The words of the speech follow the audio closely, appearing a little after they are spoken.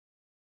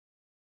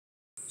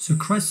The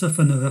crest of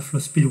an overflow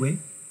spillway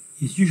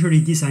is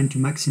usually designed to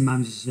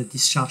maximize the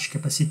discharge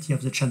capacity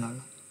of the channel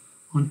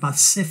and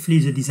pass safely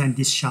the designed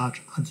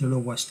discharge at the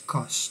lowest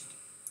cost.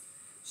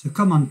 The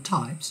common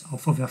types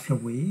of overflow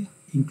weir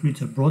include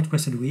the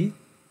broad-crested weir,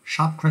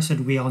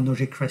 sharp-crested weir, and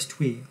ogee-crest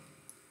weir.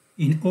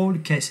 In all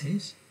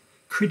cases,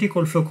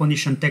 critical flow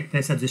conditions take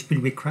place at the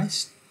spillway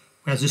crest,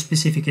 where the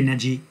specific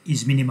energy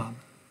is minimum.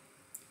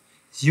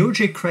 The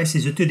ogee-crest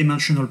is a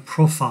two-dimensional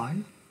profile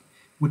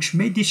which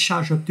may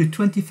discharge up to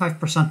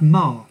 25%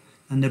 more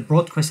than the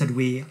broad-crested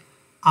weir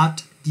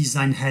at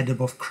design head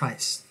above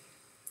crest.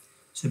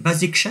 The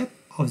basic shape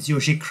of the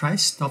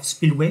ogee-crest of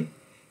spillway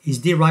is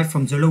derived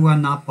from the lower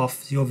nappe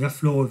of the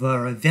overflow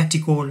over a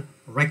vertical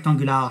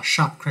rectangular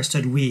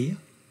sharp-crested weir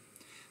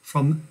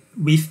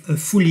with a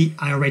fully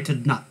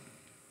aerated nappe.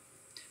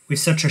 With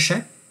such a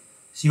shape,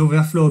 the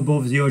overflow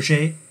above the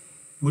ogee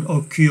would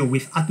occur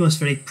with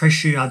atmospheric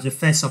pressure at the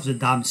face of the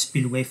dam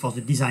spillway for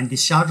the design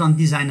discharge and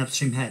design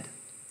upstream head,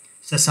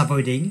 thus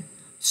avoiding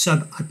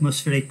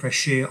sub-atmospheric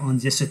pressure and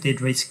the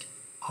associated risk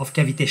of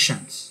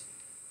cavitations.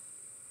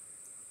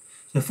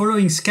 The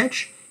following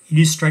sketch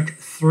illustrates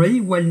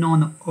three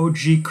well-known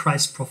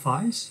ogee-crest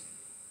profiles,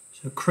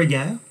 the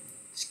Krieger,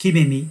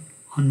 Spillway,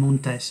 and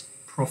Montes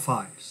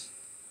profiles.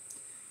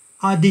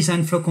 At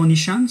design flow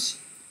conditions,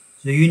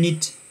 the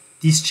unit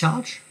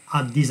discharge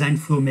at design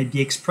flow may be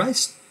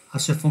expressed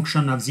as a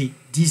function of the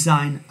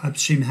design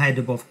upstream head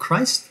above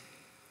crest,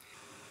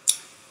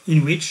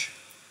 in which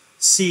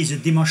C is the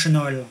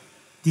dimensional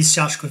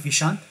discharge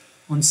coefficient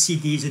and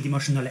CD is the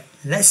dimensional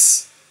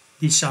less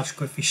discharge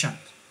coefficient.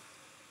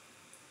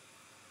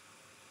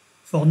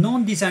 For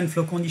non-design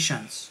flow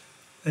conditions,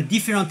 a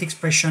different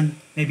expression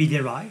may be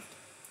derived,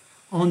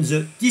 and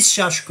the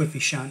discharge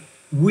coefficient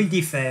will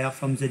differ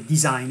from the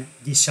design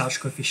discharge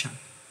coefficient.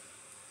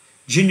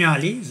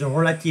 Generally, the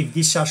relative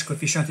discharge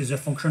coefficient is a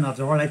function of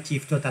the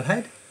relative total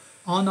head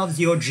and of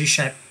the ogee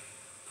shape.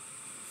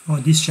 For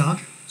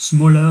discharge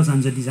smaller than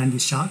the design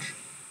discharge,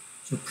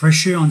 the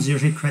pressure on the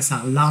ogee crest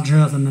are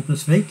larger than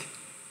atmospheric,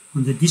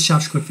 and the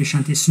discharge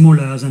coefficient is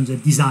smaller than the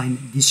design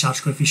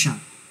discharge coefficient.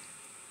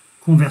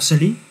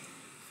 Conversely,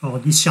 for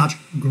discharge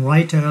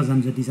greater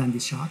than the design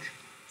discharge,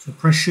 the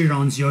pressure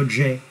on the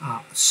ogee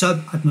are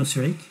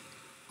sub-atmospheric,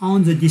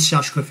 and the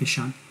discharge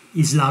coefficient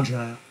is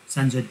larger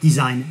than the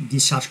design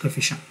discharge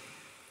coefficient.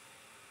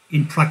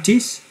 In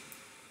practice,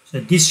 the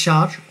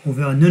discharge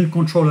over an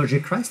uncontrolled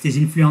ogee crest is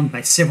influenced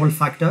by several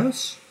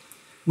factors,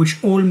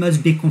 which all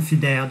must be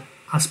considered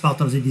as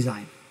part of the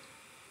design.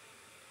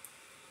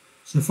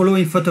 The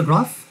following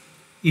photograph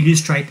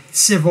illustrates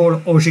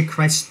several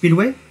ogee-crest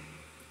spillway: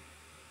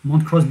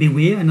 Mount Crosby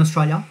Weir in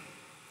Australia,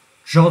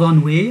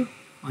 Jordan Weir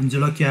in the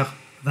Lockyer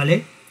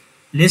Valley,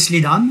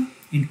 Leslie Dam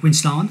in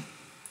Queensland,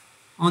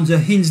 and the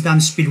Hdes Dam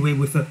Spillway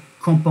with a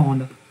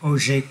compound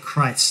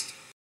ogee-crest.